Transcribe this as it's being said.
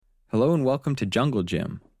Hello and welcome to Jungle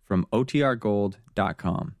Gym from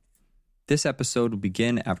OTRGold.com. This episode will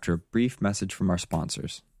begin after a brief message from our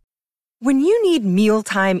sponsors. When you need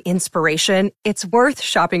mealtime inspiration, it's worth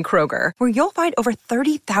shopping Kroger, where you'll find over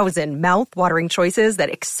 30,000 mouth-watering choices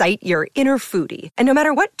that excite your inner foodie. And no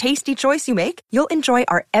matter what tasty choice you make, you'll enjoy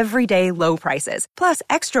our everyday low prices, plus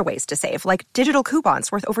extra ways to save, like digital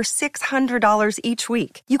coupons worth over $600 each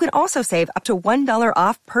week. You can also save up to $1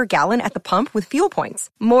 off per gallon at the pump with fuel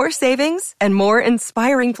points. More savings and more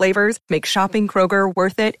inspiring flavors make shopping Kroger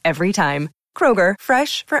worth it every time. Kroger,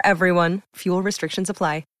 fresh for everyone. Fuel restrictions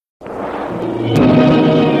apply.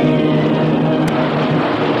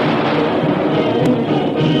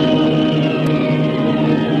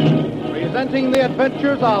 Presenting the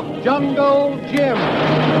adventures of Jungle Jim.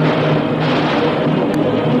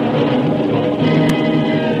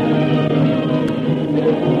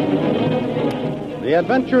 The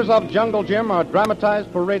Adventures of Jungle Jim are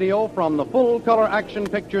dramatized for radio from the full-color action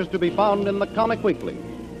pictures to be found in the Comic Weekly,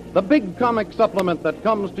 the big comic supplement that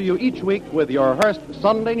comes to you each week with your Hearst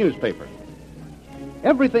Sunday newspaper.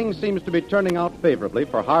 Everything seems to be turning out favorably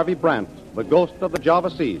for Harvey Brandt, the ghost of the Java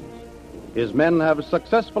Seas. His men have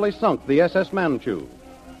successfully sunk the SS Manchu.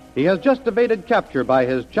 He has just evaded capture by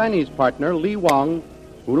his Chinese partner, Li Wang,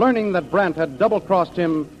 who, learning that Brandt had double-crossed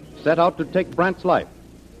him, set out to take Brandt's life.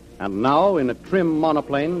 And now, in a trim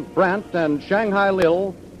monoplane, Brandt and Shanghai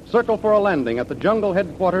Lil circle for a landing at the jungle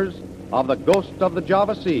headquarters of the ghost of the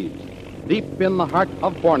Java Seas, deep in the heart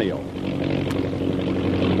of Borneo.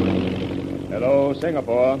 Hello,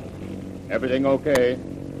 Singapore. Everything okay?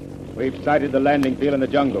 We've sighted the landing field in the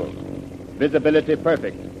jungle. Visibility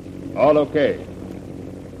perfect. All okay.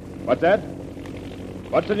 What's that?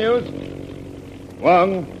 What's the news?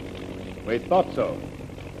 Wang, we thought so.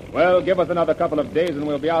 Well, give us another couple of days and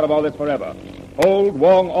we'll be out of all this forever. Hold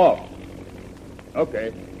Wang off.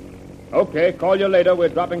 Okay. Okay, call you later. We're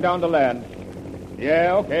dropping down to land.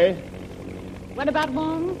 Yeah, okay. What about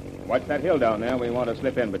Wong? Watch that hill down there. We want to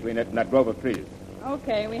slip in between it and that grove of trees.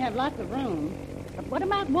 Okay, we have lots of room. But what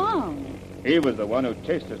about Wong? He was the one who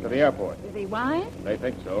chased us to the airport. Is he white? They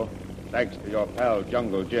think so. Thanks to your pal,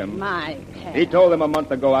 Jungle Jim. My pal. He told them a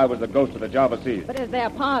month ago I was the ghost of the Java Seas. But as their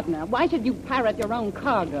partner, why should you pirate your own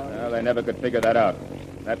cargo? Well, they never could figure that out.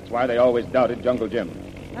 That's why they always doubted Jungle Jim.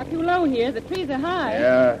 Not too low here. The trees are high.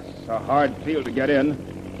 Yeah, it's a hard field to get in.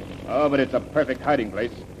 Oh, but it's a perfect hiding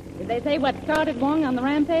place. Did they say what started Wong on the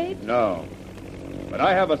rampage? No. But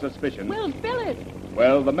I have a suspicion. Well, spill it.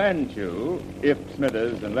 Well, the Manchu, if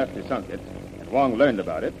Smithers and Lefty sunk it, and Wong learned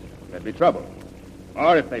about it, there'd be trouble.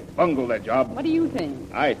 Or if they bungle their job... What do you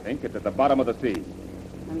think? I think it's at the bottom of the sea.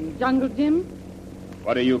 And Jungle Jim?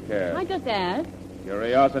 What do you care? I just asked.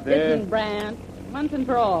 Curiosity? Listen, Brandt, once and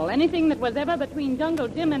for all, anything that was ever between Jungle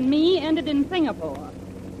Jim and me ended in Singapore.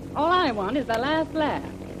 All I want is the last laugh.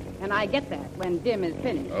 And I get that when Jim is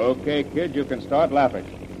finished. Okay, kid, you can start laughing.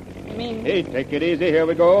 You mean... Hey, take it easy. Here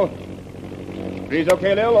we go. Trees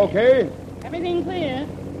okay, Lil? Okay? Everything clear.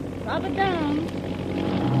 Drop it down.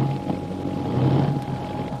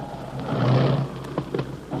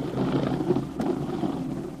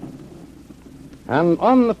 And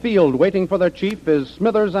on the field, waiting for their chief, is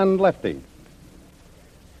Smithers and Lefty.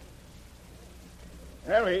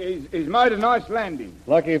 Harry, he's made a nice landing.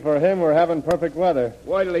 Lucky for him, we're having perfect weather.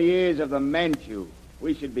 Wait till he hears of the Manchu.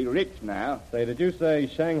 We should be rich now. Say, did you say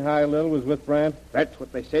Shanghai Lil was with Brandt? That's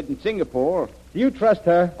what they said in Singapore. Do you trust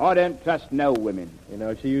her? I don't trust no women. You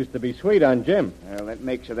know, she used to be sweet on Jim. Well, that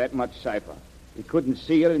makes her that much safer. He couldn't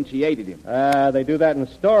see her and she hated him. They do that in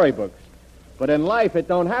storybooks. But in life, it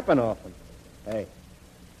don't happen often. Hey,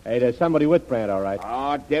 there's somebody with Brandt, all right.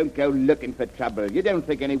 Oh, don't go looking for trouble. You don't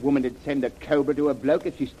think any woman would send a cobra to a bloke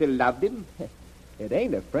if she still loved him? It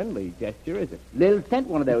ain't a friendly gesture, is it? Lil sent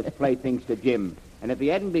one of those playthings to Jim. And if he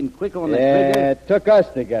hadn't been quick on the Yeah, trigger... it took us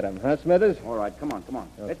to get him, huh, Smithers? All right, come on. Okay.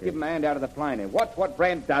 Let's give him a hand out of the plane. And watch what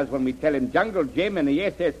Brandt does when we tell him Jungle Jim and the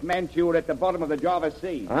SS Manchu are at the bottom of the Java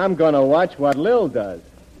Sea. I'm going to watch what Lil does.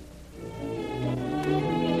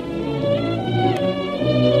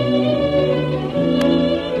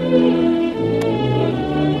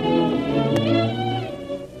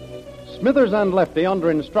 Smithers and Lefty,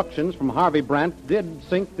 under instructions from Harvey Brandt, did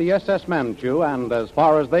sink the SS Manchu, and as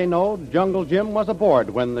far as they know, Jungle Jim was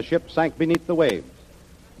aboard when the ship sank beneath the waves.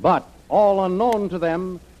 But, all unknown to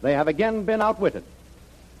them, they have again been outwitted.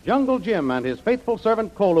 Jungle Jim and his faithful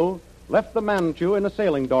servant Kolu left the Manchu in a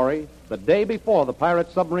sailing dory the day before the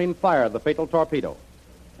pirate submarine fired the fatal torpedo.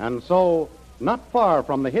 And so, not far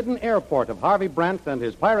from the hidden airport of Harvey Brandt and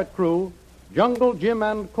his pirate crew, Jungle Jim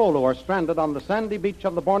and Kolu are stranded on the sandy beach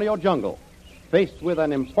of the Borneo jungle, faced with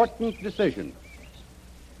an important decision.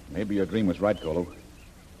 Maybe your dream was right, Kolo.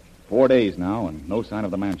 4 days now, and no sign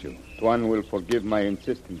of the Manchu. Tuan will forgive my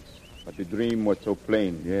insistence, but the dream was so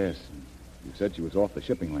plain. Yes. You said she was off the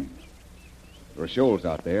shipping lane. There are shoals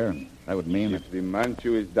out there, and that would mean If the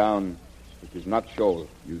Manchu is down, it is not shoal.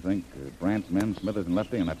 You think Brant's men, Smithers and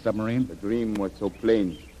Lefty, and that submarine? The dream was so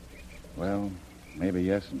plain. Well, maybe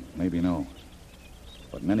yes and maybe no.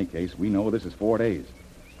 But in any case, we know this is 4 days.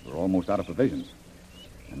 We're almost out of provisions.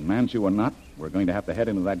 And Manchu or not, we're going to have to head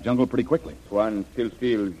into that jungle pretty quickly. Tuan still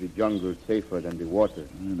feels the jungle safer than the water.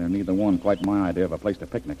 They're neither one quite my idea of a place to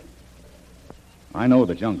picnic. I know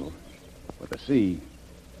the jungle, but the sea,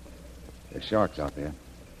 there's sharks out there.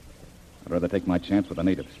 I'd rather take my chance with the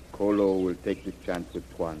natives. Kolo will take the chance with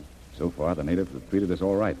Tuan. So far, the natives have treated us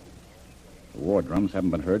all right. The war drums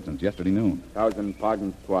haven't been heard since yesterday noon. 1,000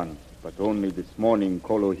 pardons, Tuan. But only this morning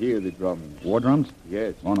Kolo hear the drums. War drums?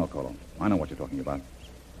 Yes. Oh, no, Kolo. I know what you're talking about.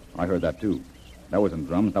 I heard that, too. That wasn't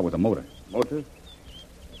drums. That was a motor. Motor?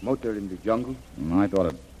 Motor in the jungle? I thought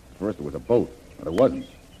at first it was a boat, but it wasn't.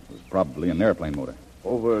 It was probably an airplane motor.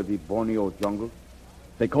 Over the Borneo jungle?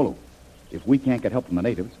 Say, Kolo, if we can't get help from the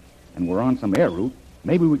natives, and we're on some air route,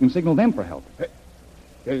 maybe we can signal them for help. Hey,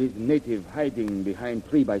 there is a native hiding behind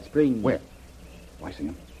tree by spring. Where? Oh, I see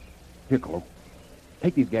him. Here, Kolo.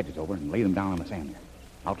 Take these gadgets over and lay them down on the sand there.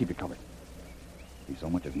 I'll keep you covered. If he so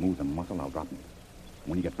much as moves a muscle, I'll drop him.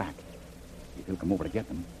 When you get back, if he'll come over to get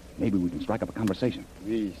them, maybe we can strike up a conversation.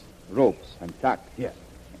 These ropes and tack. Yes.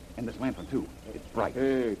 And this lantern, too. It's bright.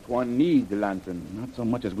 Hey, Tuan needs the lantern. Not so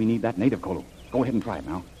much as we need that native, Kolo. Go ahead and try it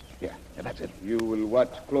now. Yeah, that's it. You will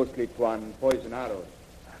watch closely, Tuan. Poison arrows.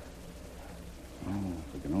 Oh,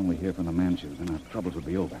 if we can only hear from the Manchus, then our troubles would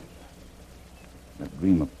be over. That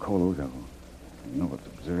dream of Kolo's, I know it's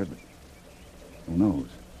absurd, but who knows?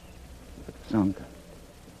 If it's sunk,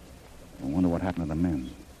 I wonder what happened to the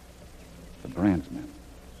men. The Brant's men.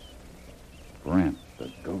 Brant,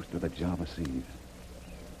 the ghost of the Java Seas.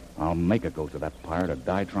 I'll make a ghost of that pirate or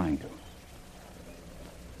die trying to.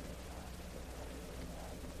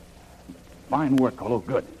 Fine work, Kolo.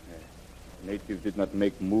 Good. Native did not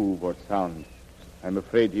make move or sound. I'm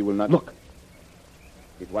afraid he will not... Look.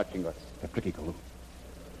 He's watching us. They're tricky, Kolo.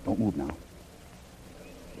 Don't move now.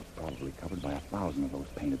 We're probably covered by 1,000 of those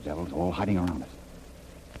painted devils all hiding around us.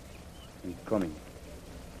 He's coming.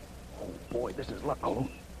 Oh, boy, this is luck, Kolo.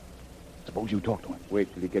 Suppose you talk to him.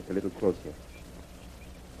 Wait till he gets a little closer.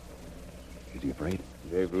 Is he afraid?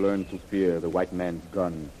 They've learned to fear the white man's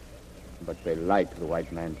gun, but they like the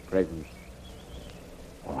white man's presence.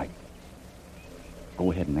 All right.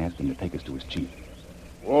 Go ahead and ask him to take us to his chief.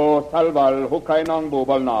 O salval hukay nang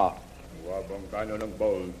bubal na. Wabang kano ng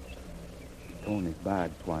bol. The tone is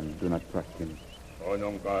bad, Tuan. Do not trust him.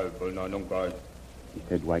 Onong kal, bulnanong kal. He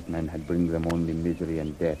said white man had bring them only misery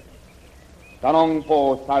and death. Tanong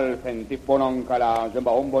po salfen tiponong kala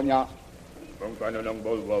zembahombo niya. Bang kano ng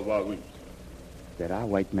bol wawawi. There are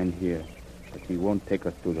white men here, but he won't take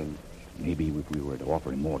us to them. Maybe if we were to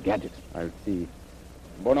offer him more gadgets. I'll see.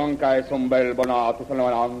 Bonong kay sumbel bona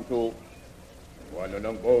tusalaman to. Wano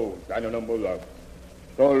ng bo, kano ng bulag.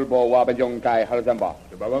 Tolbo wabajong kay halzamba.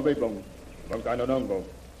 Sababay bang, bang kano ng bo.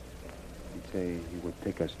 He'd say he would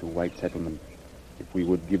take us to white settlement if we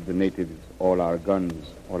would give the natives all our guns,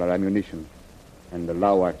 all our ammunition, and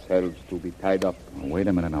allow ourselves to be tied up. Now, wait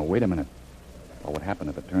a minute. What would happen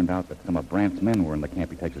if it turned out that some of Brant's men were in the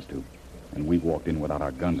camp he takes us to, and we walked in without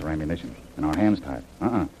our guns or ammunition, and our hands tied?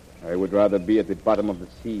 I would rather be at the bottom of the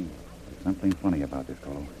sea. There's something funny about this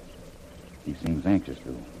fellow. He seems anxious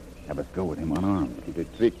to have us go with him unarmed. It's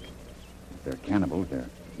a trick. If they're cannibals, there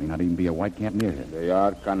may not even be a white camp near here. They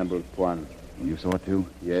are cannibals, Tuan. You saw it, too?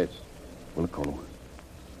 Yes. Well, Kolo,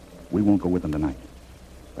 we won't go with them tonight.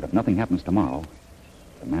 But if nothing happens tomorrow,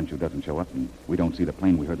 the Manchu doesn't show up and we don't see the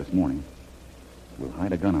plane we heard this morning, we'll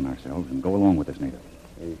hide a gun on ourselves and go along with this native.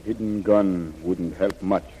 A hidden gun wouldn't help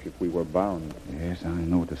much if we were bound. Yes, I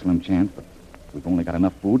know it's a slim chance, but we've only got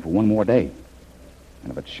enough food for one more day.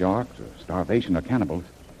 And if it's sharks or starvation or cannibals,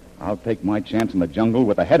 I'll take my chance in the jungle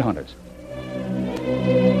with the headhunters.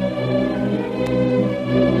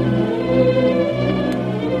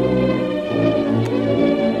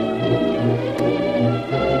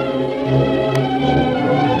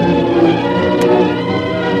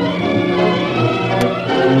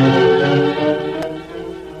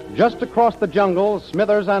 Just across the jungle,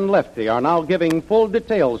 Smithers and Lefty are now giving full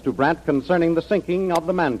details to Brant concerning the sinking of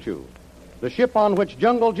the Manchu, the ship on which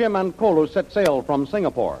Jungle Jim and Kolo set sail from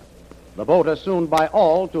Singapore. The boat assumed by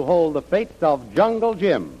all to hold the fate of Jungle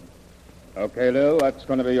Jim. Okay, Lou, that's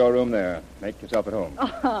going to be your room there. Make yourself at home.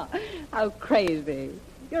 Oh, how crazy.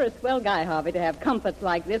 You're a swell guy, Harvey, to have comforts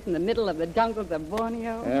like this in the middle of the jungles of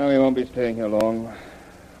Borneo. Yeah, we won't be staying here long.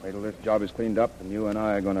 Wait till this job is cleaned up, and you and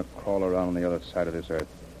I are going to crawl around on the other side of this earth.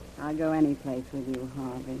 I'll go any place with you,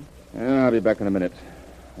 Harvey. Yeah, I'll be back in a minute.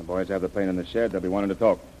 The boys have the plane in the shed. They'll be wanting to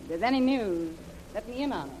talk. If there's any news, let me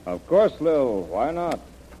in on it. Of course, Lil. Why not?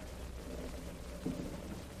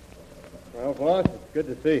 Well, boss, it's good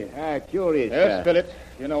to see you. Curious. Yes, Philip.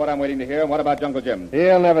 You know what I'm waiting to hear. And what about Jungle Jim?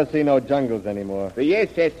 He'll never see no jungles anymore. The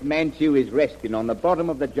SS Manchu is resting on the bottom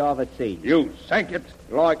of the Java Sea. You sank it.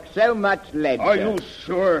 Like so much lead. Are sir. you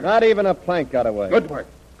sure? Not even a plank got away. Good work.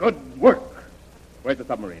 Good work. Where's the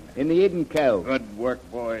submarine? In the hidden cove. Good work,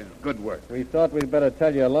 boys. Good work. We thought we'd better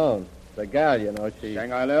tell you alone. The gal, you know, she...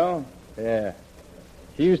 Shanghai Lil? Yeah.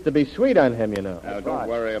 She used to be sweet on him, you know. Now, don't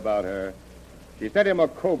worry about her. She sent him a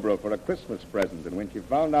cobra for a Christmas present, and when she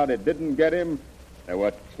found out it didn't get him, there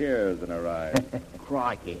were tears in her eyes.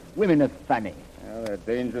 Crikey. Women are funny. Well, they're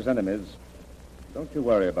dangerous enemies. Don't you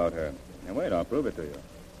worry about her. Now, wait, I'll prove it to you.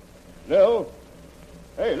 Lil?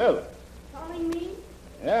 Hey, Lil. Calling me?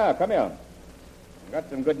 Yeah, come here. I've got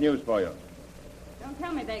some good news for you. Don't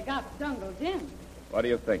tell me they got Jungle Jim. What do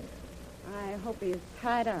you think? I hope he's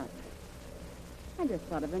tied up. I just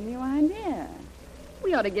thought of a new idea.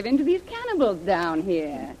 We ought to give in to these cannibals down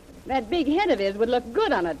here. That big head of his would look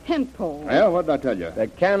good on a tent pole. Well, what did I tell you? The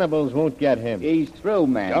cannibals won't get him. He's through,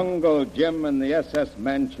 man. Jungle Jim and the SS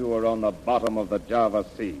Manchu are on the bottom of the Java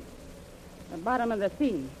Sea. The bottom of the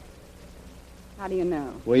sea. How do you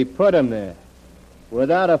know? We put him there.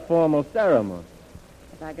 Without a formal ceremony.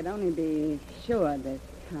 If I could only be sure this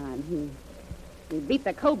time. He beat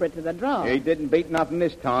the cobra to the draw. He didn't beat nothing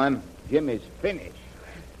this time. Jim is finished.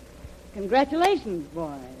 Congratulations,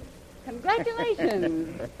 boys.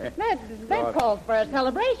 Congratulations. that calls for a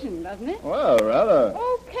celebration, doesn't it? Well, rather.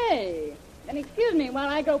 Okay. Then excuse me while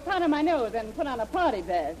I go powder my nose and put on a party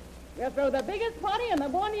vest. We'll throw the biggest party in the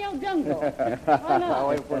Borneo jungle. Why not?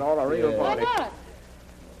 We put all a real Why party. not?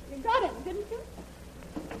 You got it, didn't you?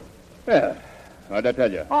 Yeah. What'd I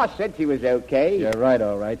tell you? I said she was okay. You're right,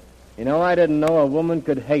 all right. You know, I didn't know a woman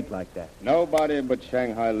could hate like that. Nobody but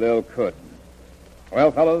Shanghai Lil could.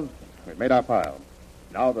 Well, fellows, we've made our pile.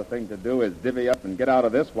 Now the thing to do is divvy up and get out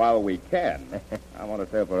of this while we can. I want to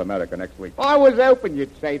sail for America next week. I was hoping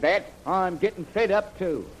you'd say that. I'm getting fed up,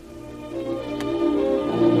 too.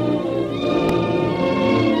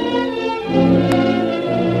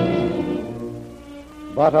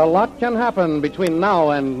 But a lot can happen between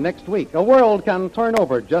now and next week. A world can turn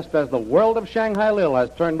over just as the world of Shanghai Lil has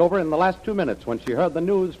turned over in the last 2 minutes when she heard the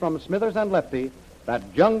news from Smithers and Lefty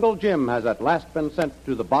that Jungle Jim has at last been sent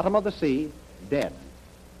to the bottom of the sea, dead.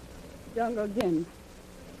 Jungle Jim.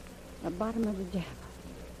 The bottom of the Java.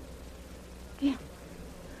 Jim.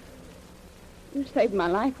 You saved my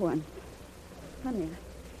life once. Honey,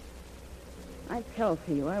 I fell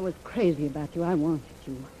for you. I was crazy about you. I wanted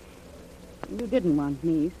you. You didn't want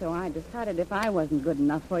me, so I decided if I wasn't good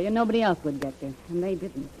enough for you, nobody else would get you. And they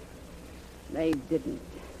didn't. They didn't.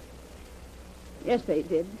 Yes, they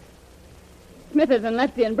did. Smithers and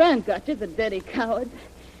Lefty and Brand got you, the dirty cowards.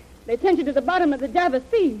 They sent you to the bottom of the Java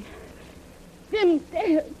Sea. Jim's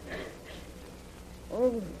dead.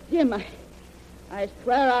 Oh, Jim, I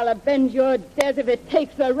swear I'll avenge your death if it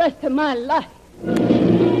takes the rest of my life.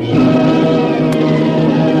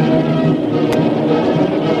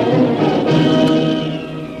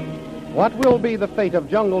 What will be the fate of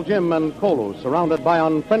Jungle Jim and Kolu, surrounded by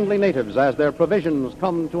unfriendly natives as their provisions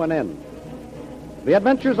come to an end? The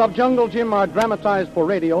adventures of Jungle Jim are dramatized for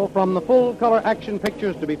radio from the full-color action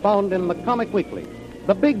pictures to be found in the Comic Weekly,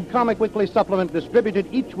 the big Comic Weekly supplement distributed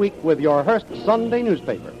each week with your Hearst Sunday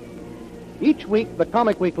newspaper. Each week, the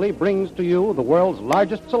Comic Weekly brings to you the world's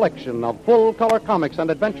largest selection of full-color comics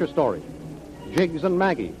and adventure stories. Jiggs and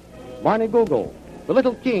Maggie, Barney Google, The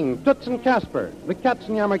Little King, Toots and Casper, The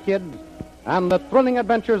Katzenjammer Kids, and the thrilling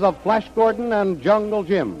adventures of Flash Gordon and Jungle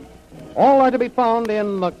Jim. All are to be found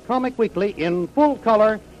in the Comic Weekly in full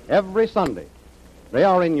color every Sunday. They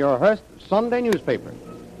are in your Hearst Sunday newspaper.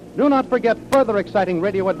 Do not forget further exciting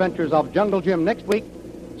radio adventures of Jungle Jim next week.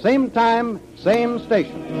 Same time, same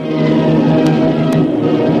station.